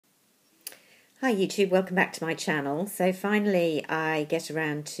Hi YouTube, welcome back to my channel. So finally I get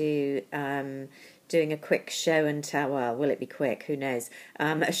around to doing a quick show and tell, well, will it be quick? Who knows?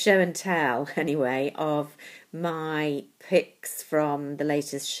 A show and tell, anyway, of my picks from the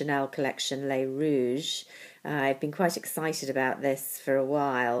latest Chanel collection, Les Rouges. I've been quite excited about this for a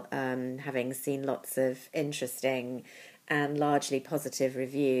while, having seen lots of interesting and largely positive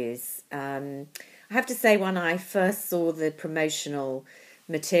reviews. I have to say, when I first saw the promotional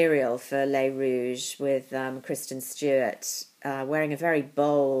material for Les Rouges with Kristen Stewart wearing a very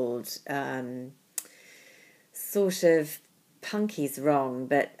bold, sort of punky's wrong,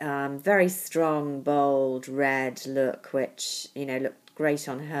 but very strong, bold red look, which, you know, looked great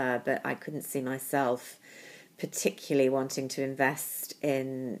on her, but I couldn't see myself particularly wanting to invest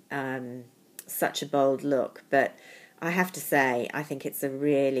in such a bold look. But I have to say, I think it's a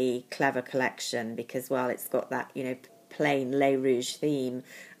really clever collection because, while it's got that, you know, plain Les Rouges theme,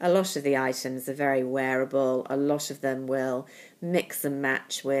 a lot of the items are very wearable. A lot of them will mix and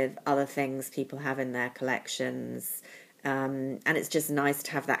match with other things people have in their collections. And it's just nice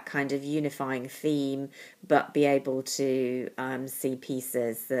to have that kind of unifying theme, but be able to see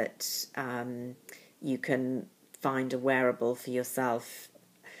pieces that you can find a wearable for yourself.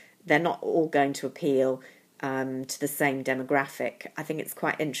 They're not all going to appeal to the same demographic. I think it's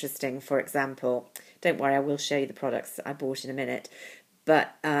quite interesting. For example, don't worry, I will show you the products that I bought in a minute,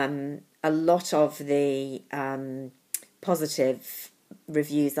 but a lot of the positive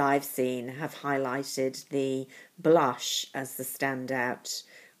reviews I've seen have highlighted the blush as the standout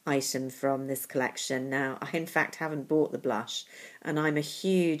item from this collection. Now, I in fact haven't bought the blush, and I'm a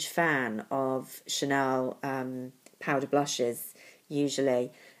huge fan of Chanel powder blushes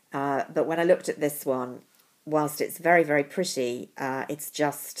usually, but when I looked at this one, whilst it's very, very pretty, it's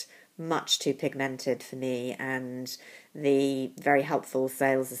just much too pigmented for me, and the very helpful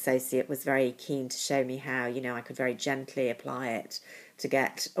sales associate was very keen to show me how, you know, I could very gently apply it to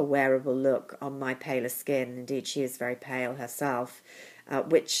get a wearable look on my paler skin. Indeed, she is very pale herself,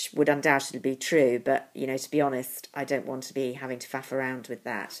 which would undoubtedly be true, but, you know, to be honest, I don't want to be having to faff around with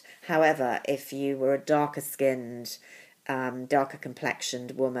that. However, if you were a darker skinned, darker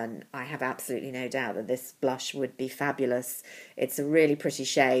complexioned woman, I have absolutely no doubt that this blush would be fabulous. It's a really pretty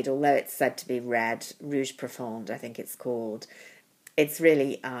shade, although it's said to be red, Rouge Profonde I think it's called. It's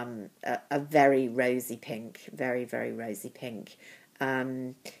really a very rosy pink, very, very rosy pink.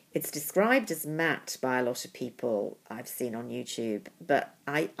 It's described as matte by a lot of people I've seen on YouTube, but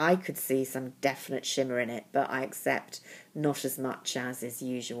I could see some definite shimmer in it, but I accept not as much as is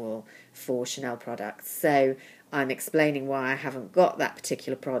usual for Chanel products. So I'm explaining why I haven't got that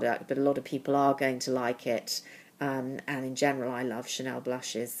particular product, but a lot of people are going to like it. And in general, I love Chanel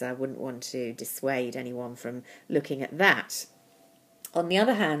blushes, so I wouldn't want to dissuade anyone from looking at that. On the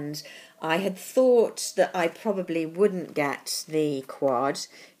other hand, I had thought that I probably wouldn't get the quad.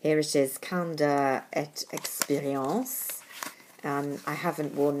 Here it is, Candeur et Experience. I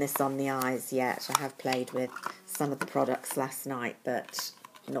haven't worn this on the eyes yet. I have played with some of the products last night, but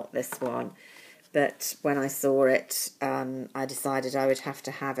not this one. But when I saw it, I decided I would have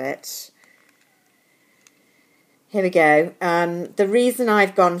to have it. Here we go. The reason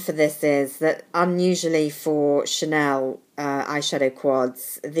I've gone for this is that, unusually for Chanel eyeshadow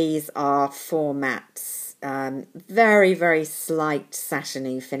quads, these are 4 mattes. Very, very slight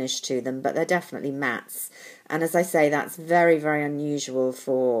satiny finish to them, but they're definitely mattes. And as I say, that's very, very unusual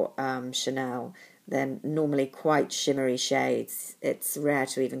for Chanel. They're normally quite shimmery shades. It's rare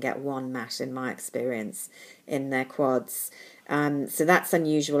to even get one matte, in my experience, in their quads. So that's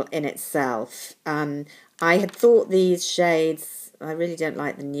unusual in itself. I had thought these shades, I really don't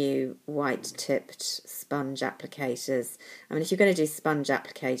like the new white-tipped sponge applicators. I mean, if you're going to do sponge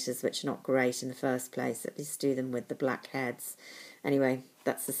applicators, which are not great in the first place, at least do them with the black heads. Anyway,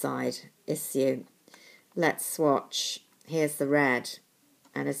 that's the side issue. Let's swatch. Here's the red.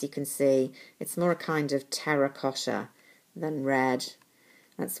 And as you can see, it's more a kind of terracotta than red.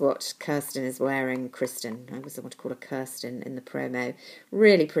 That's what Kirsten is wearing. Kristen, I always want to call her Kirsten in the promo.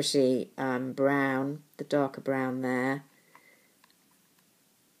 Really pretty brown, the darker brown there.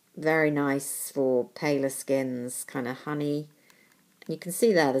 Very nice for paler skins, kind of honey. And you can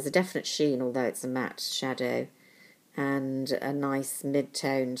see there's a definite sheen, although it's a matte shadow. And a nice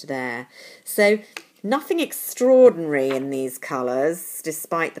mid-toned there. So nothing extraordinary in these colours,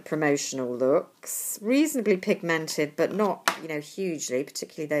 despite the promotional look. looks reasonably pigmented, but not, you know, hugely,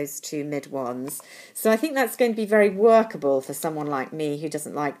 particularly those two mid ones. So I think that's going to be very workable for someone like me who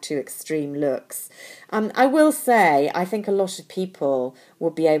doesn't like too extreme looks. I will say, I think a lot of people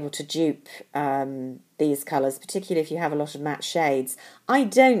will be able to dupe these colours, particularly if you have a lot of matte shades. I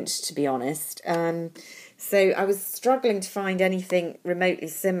don't, to be honest. So I was struggling to find anything remotely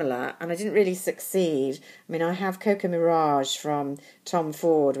similar, and I didn't really succeed. I mean, I have Cocoa Mirage from Tom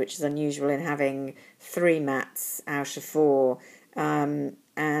Ford, which is unusual in having 3 mattes out of 4. And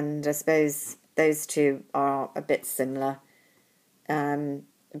I suppose those two are a bit similar,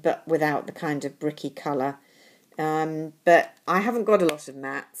 but without the kind of bricky colour. But I haven't got a lot of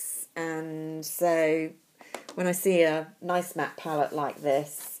mattes, and so when I see a nice matte palette like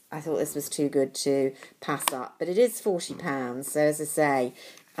this, I thought this was too good to pass up. But it is £40, so as I say,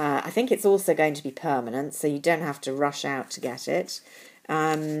 I think it's also going to be permanent, so you don't have to rush out to get it.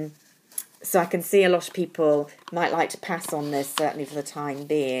 So I can see a lot of people might like to pass on this, certainly for the time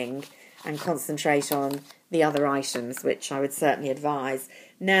being, and concentrate on the other items, which I would certainly advise.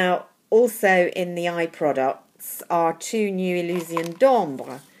 Now, also in the eye products are 2 new Illusion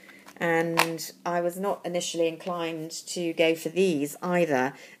d'Ombre, and I was not initially inclined to go for these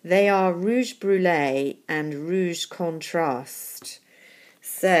either. They are Rouge Brûlé and Rouge Contrast.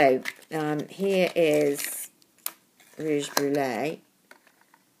 So, here is Rouge Brûlé.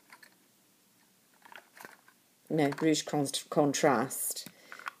 No, Rouge Contrast,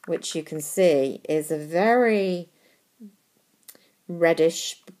 which you can see is a very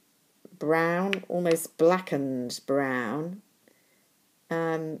reddish brown, almost blackened brown.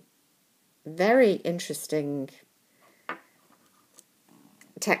 Very interesting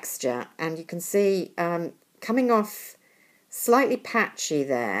texture, and you can see coming off slightly patchy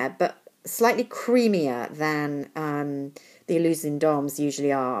there, but slightly creamier than the Illusion d'Ombres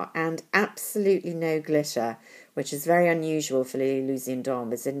usually are, and absolutely no glitter, which is very unusual for the Illusion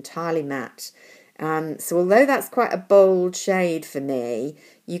d'Ombres. It's entirely matte. So although that's quite a bold shade for me,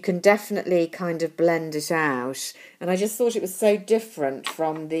 you can definitely kind of blend it out, and I just thought it was so different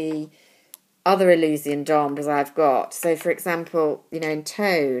from the other Illusion d'Ombres I've got. So, for example, you know, in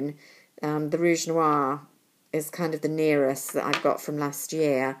tone, the Rouge Noir is kind of the nearest that I've got from last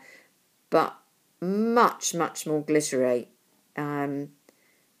year, but much, much more glittery. Perhaps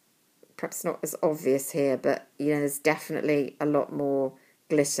not as obvious here, but, you know, there's definitely a lot more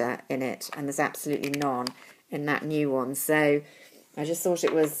glitter in it, and there's absolutely none in that new one. So I just thought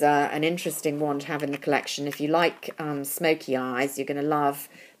it was an interesting one to have in the collection. If you like smoky eyes, you're going to love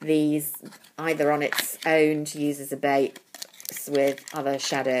these, either on its own to use as a base with other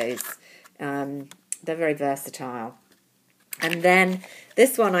shadows. They're very versatile. And then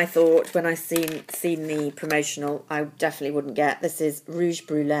this one I thought, when I seen the promotional, I definitely wouldn't get. This is Rouge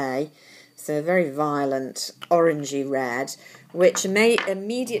Brûlé, so a very violent orangey red, which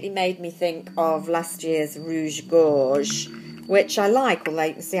immediately made me think of last year's Rouge Gorge, which I like, although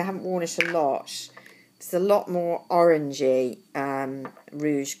you can see I haven't worn it a lot. It's a lot more orangey,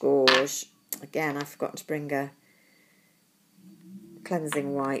 Rouge Gorge. Again, I've forgotten to bring a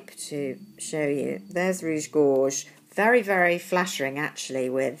cleansing wipe to show you. There's Rouge Gorge. Very, very flattering, actually,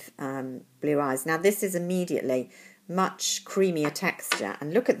 with blue eyes. Now, this is immediately much creamier texture.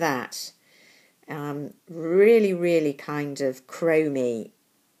 And look at that. Really, really kind of chromy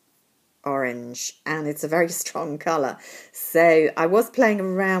orange, and it's a very strong colour. So I was playing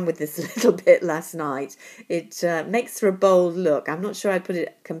around with this a little bit last night. It makes for a bold look. I'm not sure I'd put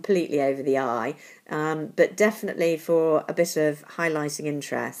it completely over the eye, but definitely for a bit of highlighting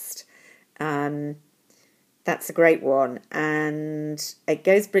interest. That's a great one, and it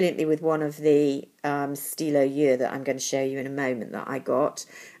goes brilliantly with one of the Stylo Yeux that I'm going to show you in a moment that I got.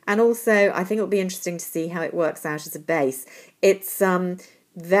 And also, I think it'll be interesting to see how it works out as a base. It's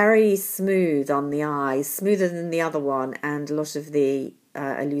very smooth on the eyes, smoother than the other one and a lot of the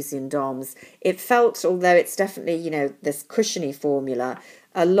Illusion d'Ombres. It felt, although it's definitely, you know, this cushiony formula,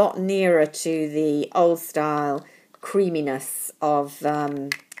 a lot nearer to the old style creaminess of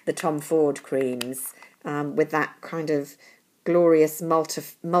the Tom Ford creams, with that kind of glorious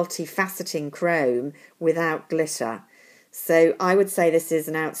multifaceting chrome without glitter. So I would say this is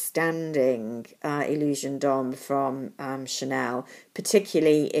an outstanding Illusion d'Ombre from Chanel,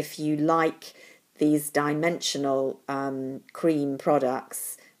 particularly if you like these dimensional cream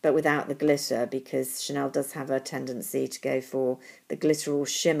products, but without the glitter, because Chanel does have a tendency to go for the glitter or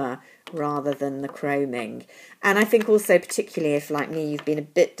shimmer rather than the chroming. And I think also, particularly if, like me, you've been a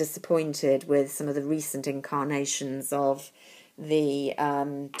bit disappointed with some of the recent incarnations of the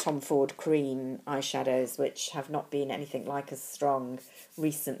Tom Ford Cream eyeshadows, which have not been anything like as strong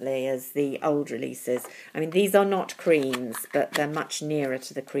recently as the old releases. I mean, these are not creams, but they're much nearer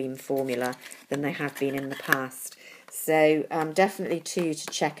to the cream formula than they have been in the past. So definitely two to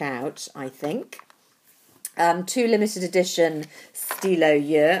check out, I think. Two limited edition Stylo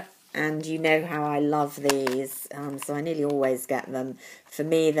Yeux, and you know how I love these, so I nearly always get them. For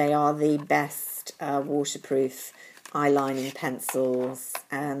me, they are the best waterproof eyelining pencils,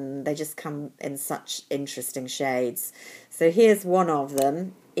 and they just come in such interesting shades. So here's one of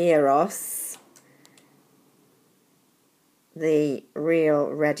them, Eros, the real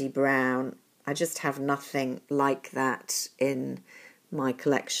Ready Brown. I just have nothing like that in my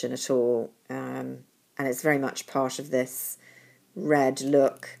collection at all, and it's very much part of this red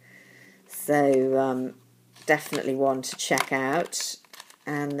look. So definitely one to check out.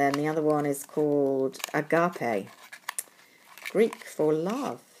 And then the other one is called Agape, Greek for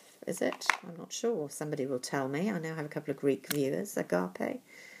love, is it? I'm not sure. Somebody will tell me. I know I have a couple of Greek viewers. Agape.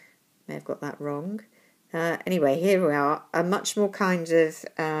 May have got that wrong. Anyway, here we are. A much more kind of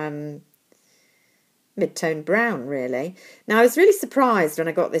mid-tone brown, really. Now, I was really surprised when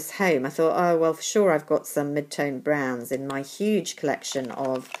I got this home. I thought, oh, well, for sure I've got some mid-tone browns in my huge collection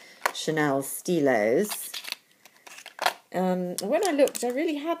of Chanel Stylos. When I looked, I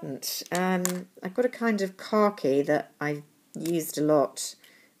really hadn't. I've got a kind of khaki that I've used a lot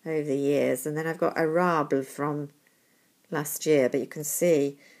over the years, and then I've got Arable from last year, but you can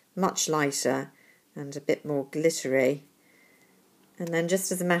see much lighter and a bit more glittery. And then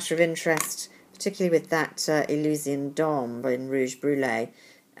just as a matter of interest, particularly with that Illusion d'Ombre in Rouge Brûlé,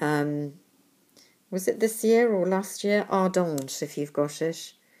 was it this year or last year? Ardente, if you've got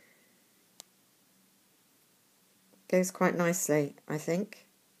it. Goes quite nicely, I think.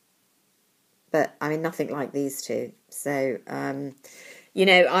 But, I mean, nothing like these two. So, you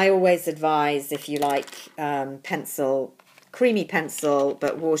know, I always advise, if you like creamy pencil,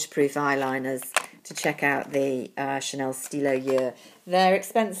 but waterproof eyeliners, to check out the Chanel Stylo Yeux. They're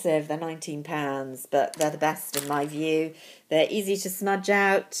expensive, they're £19, but they're the best in my view. They're easy to smudge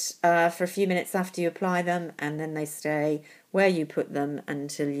out for a few minutes after you apply them, and then they stay where you put them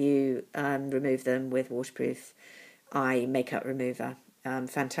until you remove them with waterproof eye makeup remover.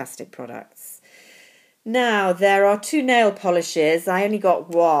 Fantastic products. Now, there are two nail polishes. I only got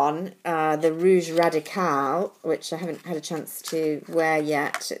one, the Rouge Radical, which I haven't had a chance to wear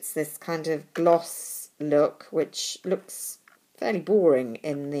yet. It's this kind of gloss look, which looks fairly boring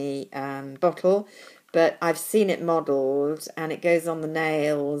in the bottle, but I've seen it modelled, and it goes on the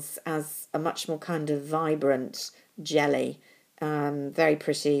nails as a much more kind of vibrant jelly. Very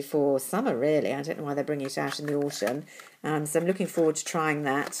pretty for summer, really. I don't know why they're bringing it out in the autumn. So I'm looking forward to trying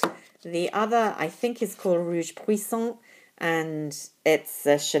that. The other, I think, is called Rouge Puissant, and it's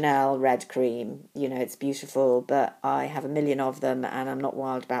a Chanel red cream. You know, it's beautiful, but I have a million of them, and I'm not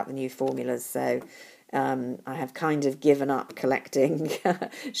wild about the new formulas, so I have kind of given up collecting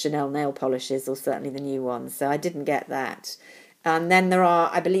Chanel nail polishes, or certainly the new ones, so I didn't get that. And then there are,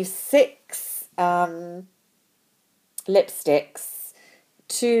 I believe, 6 lipsticks,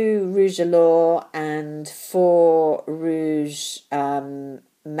 2 Rouge Allure and 4 Rouge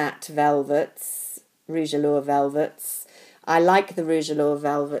matte velvets, Rouge Allure velvets. I like the Rouge Allure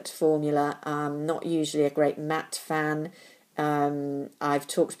velvet formula. I'm not usually a great matte fan. I've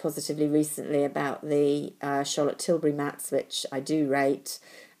talked positively recently about the Charlotte Tilbury mattes, which I do rate,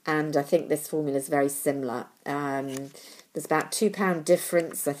 and I think this formula is very similar. There's about £2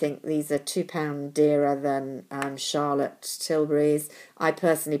 difference. I think these are £2 dearer than Charlotte Tilbury's. I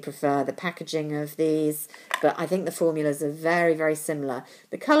personally prefer the packaging of these, but I think the formulas are very, very similar.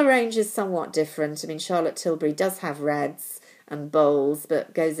 The colour range is somewhat different. I mean, Charlotte Tilbury does have reds and bowls,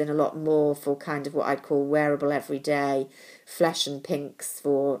 but goes in a lot more for kind of what I'd call wearable everyday, flesh and pinks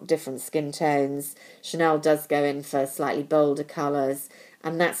for different skin tones. Chanel does go in for slightly bolder colours,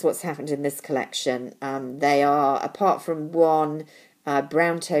 and that's what's happened in this collection. They are, apart from one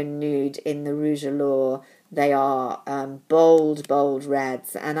brown tone nude in the Rouge Allure, they are bold, bold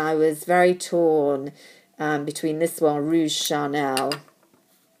reds. And I was very torn between this one, Rouge Chanel.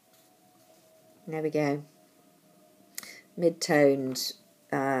 There we go. Mid-toned,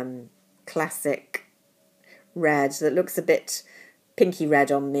 classic red that looks a bit pinky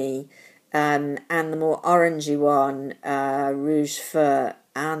red on me. And the more orangey one, Rouge Fur,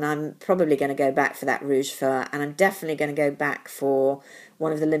 and I'm probably going to go back for that Rouge Fur, and I'm definitely going to go back for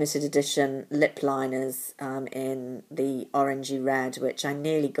one of the limited edition lip liners in the orangey red, which I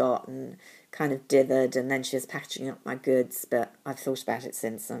nearly got and kind of dithered, and then she was packaging up my goods, but I've thought about it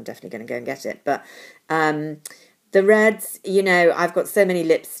since, so I'm definitely going to go and get it. But The reds, you know, I've got so many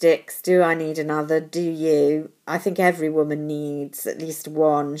lipsticks. Do I need another? Do you? I think every woman needs at least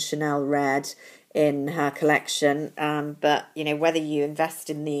one Chanel red in her collection. But, you know, whether you invest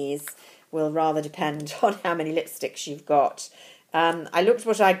in these will rather depend on how many lipsticks you've got. I looked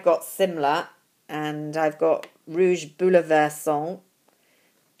what I've got similar, and I've got Rouge Bouleversant,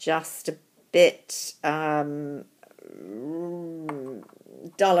 just a bit duller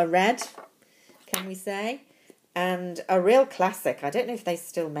red, can we say? And a real classic, I don't know if they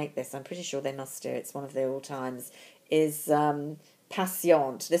still make this, I'm pretty sure they must do, it's one of the all times, is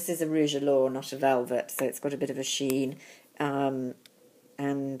Patiente. This is a Rouge Allure, not a velvet, so it's got a bit of a sheen. And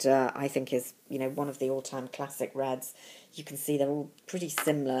I think is, you know, one of the all-time classic reds. You can see they're all pretty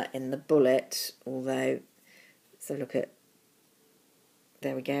similar in the bullet, although, so look at,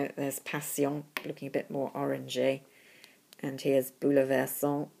 there we go, there's Passion, looking a bit more orangey, and here's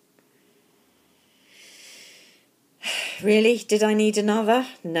Bouleversant. Really? Did I need another?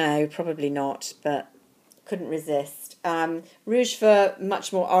 No, probably not, but couldn't resist. Rouge for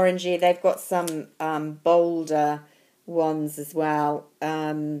much more orangey. They've got some bolder ones as well.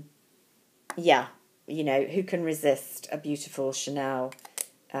 Yeah, you know, who can resist a beautiful Chanel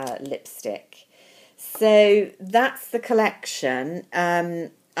lipstick? So that's the collection.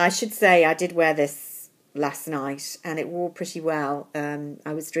 I should say I did wear this last night and it wore pretty well.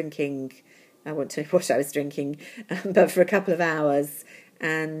 I was drinking... I won't tell you what I was drinking, but for a couple of hours.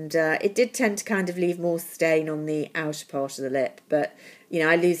 And it did tend to kind of leave more stain on the outer part of the lip. But, you know,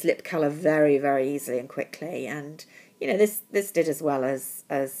 I lose lip colour very, very easily and quickly. And, you know, this did as well as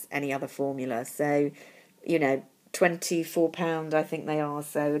any other formula. So, you know, £24 I think they are.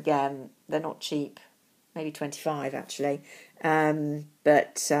 So, again, they're not cheap. Maybe 25 actually.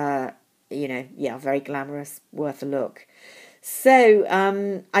 But, you know, yeah, very glamorous, worth a look. So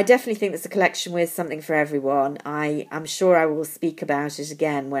I definitely think there's a collection with something for everyone. I'm sure I will speak about it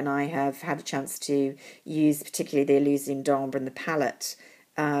again when I have had a chance to use particularly the Illusion d'Ombre and the palette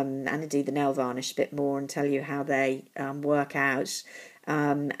and indeed the nail varnish a bit more and tell you how they work out.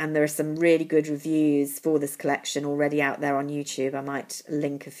 And there are some really good reviews for this collection already out there on YouTube. I might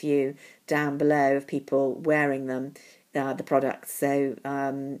link a few down below of people wearing them. The products, so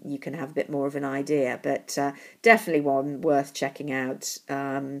you can have a bit more of an idea, but definitely one worth checking out.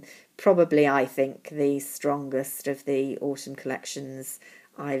 Probably, I think, the strongest of the autumn collections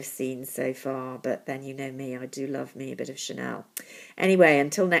I've seen so far, but then you know me, I do love me a bit of Chanel. Anyway,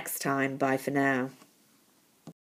 until next time, bye for now.